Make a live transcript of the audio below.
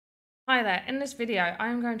Hi there, in this video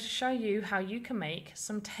I'm going to show you how you can make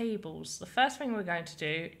some tables. The first thing we're going to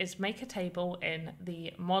do is make a table in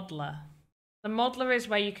the modeler. The modeler is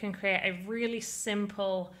where you can create a really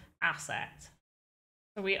simple asset.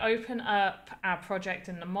 So we open up our project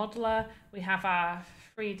in the modeler, we have our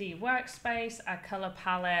 3D workspace, our color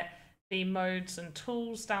palette, the modes and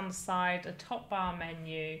tools down the side, a top bar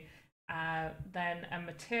menu, then a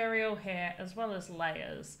material here as well as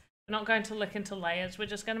layers. We're not going to look into layers, we're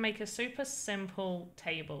just going to make a super simple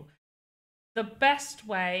table. The best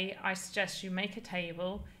way I suggest you make a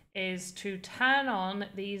table is to turn on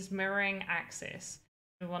these mirroring axes.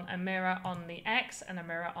 We want a mirror on the X and a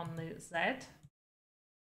mirror on the Z.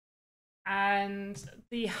 And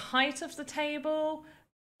the height of the table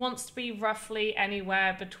wants to be roughly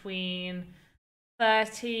anywhere between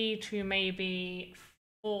 30 to maybe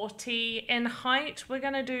 40 in height. We're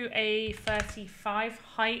going to do a 35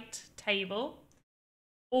 height table.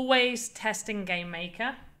 Always testing Game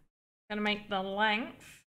Maker. Going to make the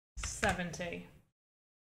length 70.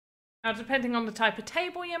 Now, depending on the type of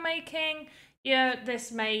table you're making,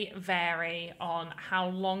 this may vary on how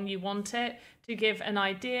long you want it. To give an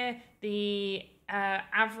idea, the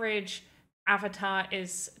average avatar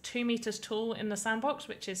is 2 meters tall in the Sandbox,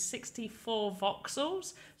 which is 64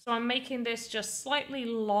 voxels. So I'm making this just slightly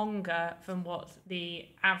longer than what the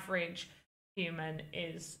average human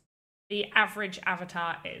is, the average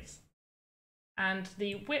avatar is. And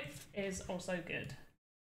the width is also good.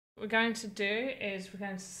 What we're going to do is we're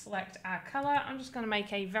going to select our color. I'm just going to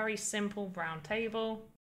make a very simple brown table.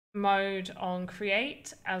 Mode on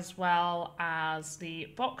create, as well as the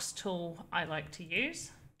box tool I like to use.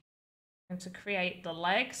 And to create the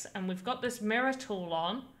legs, and we've got this mirror tool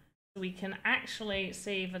on, so we can actually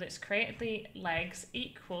see that it's created the legs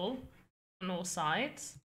equal on all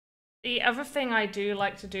sides. The other thing I do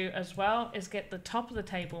like to do as well is get the top of the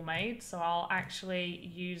table made, so I'll actually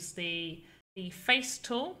use the face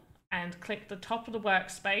tool and click the top of the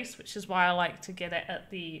workspace, which is why I like to get it at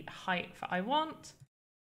the height that I want.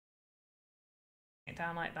 Get it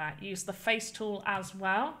down like that. Use the face tool as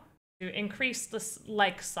well to increase the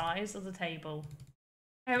leg size of the table.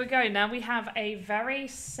 There we go. Now we have a very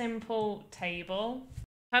simple table.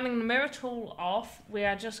 Turning the mirror tool off, we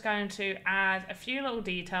are just going to add a few little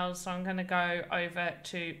details. So I'm going to go over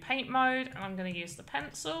to paint mode and I'm going to use the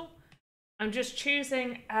pencil. I'm just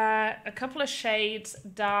choosing a couple of shades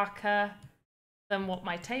darker than what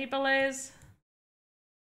my table is.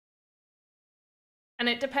 And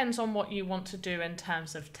it depends on what you want to do in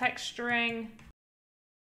terms of texturing.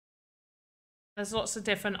 There's lots of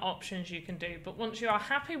different options you can do, but once you are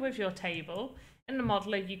happy with your table, in the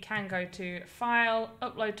modeler you can go to File,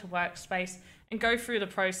 Upload to Workspace, and go through the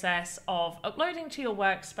process of uploading to your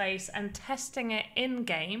workspace and testing it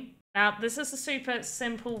in-game. Now, this is a super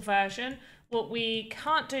simple version. What we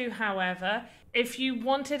can't do, however, if you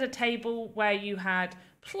wanted a table where you had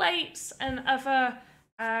plates and other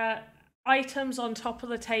items on top of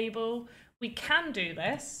the table, we can do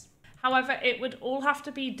this. However, it would all have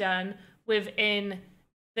to be done within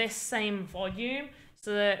this same volume,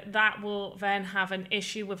 so that will then have an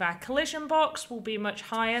issue with our collision box will be much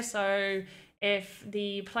higher. So if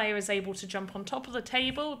the player is able to jump on top of the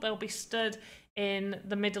table, they'll be stood in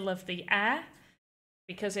the middle of the air,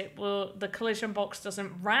 because the collision box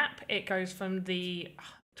doesn't wrap, it goes from the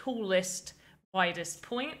tallest, widest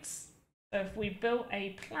points. So if we built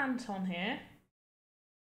a plant on here,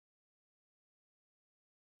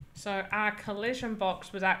 so our collision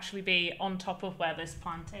box would actually be on top of where this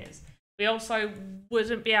plant is. We also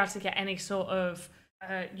wouldn't be able to get any sort of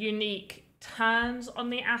unique turns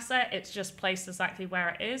on the asset. It's just placed exactly where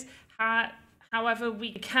it is. However,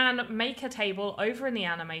 we can make a table over in the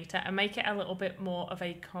Animator and make it a little bit more of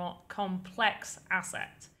a complex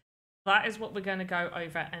asset. That is what we're going to go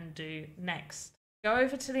over and do next. Go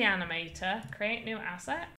over to the Animator, create new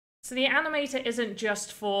asset. So the Animator isn't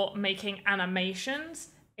just for making animations.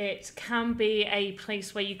 It can be a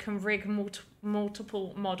place where you can rig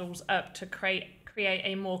multiple models up to create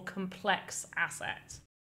a more complex asset.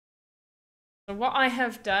 So what I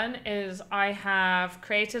have done is I have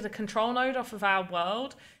created a control node off of our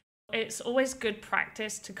world. It's always good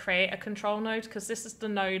practice to create a control node, because this is the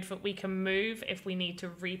node that we can move if we need to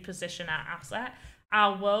reposition our asset.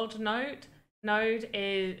 Our world node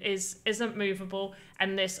isn't movable,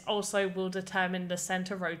 and this also will determine the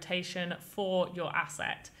center rotation for your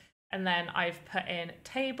asset. And then I've put in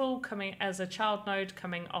table coming as a child node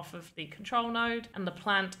coming off of the control node, and the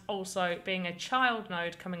plant also being a child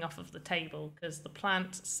node coming off of the table, because the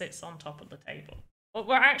plant sits on top of the table. What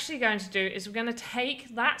we're actually going to do is we're going to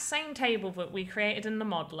take that same table that we created in the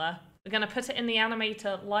modeler, We're going to put it in the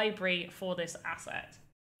Animator library for this asset.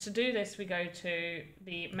 To do this, we go to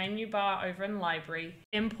the menu bar over in Library,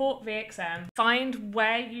 import VXM, find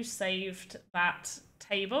where you saved that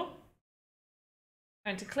table.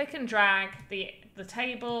 I'm going to click and drag the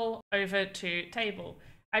table over to table.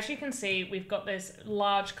 As you can see, we've got this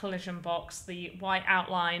large collision box. The white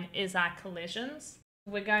outline is our collisions.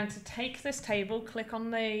 We're going to take this table, click on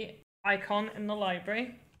the icon in the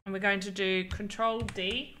library, and we're going to do Control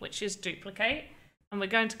D, which is duplicate, and we're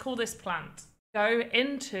going to call this plant. Go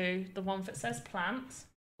into the one that says plant.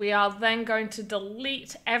 We are then going to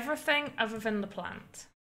delete everything other than the plant.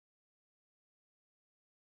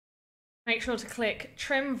 Make sure to click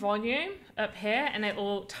Trim Volume up here and it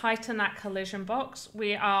will tighten that collision box.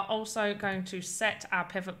 We are also going to set our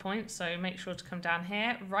pivot point, so make sure to come down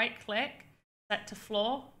here, right click, set to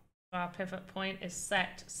floor. So our pivot point is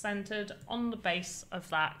set centered on the base of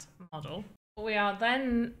that model. What we are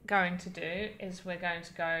then going to do is we're going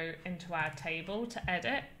to go into our table to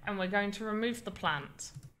edit and we're going to remove the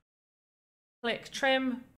plant. Click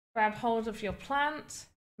Trim, grab hold of your plant,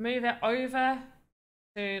 move it over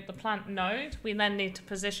to the plant node. We then need to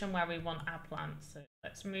position where we want our plant. So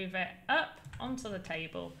let's move it up onto the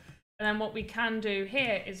table. And then what we can do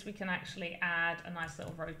here is we can actually add a nice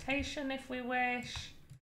little rotation if we wish.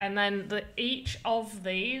 And then each of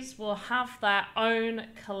these will have their own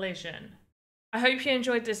collision. I hope you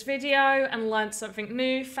enjoyed this video and learned something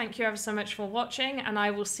new. Thank you ever so much for watching, and I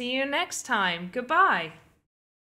will see you next time. Goodbye.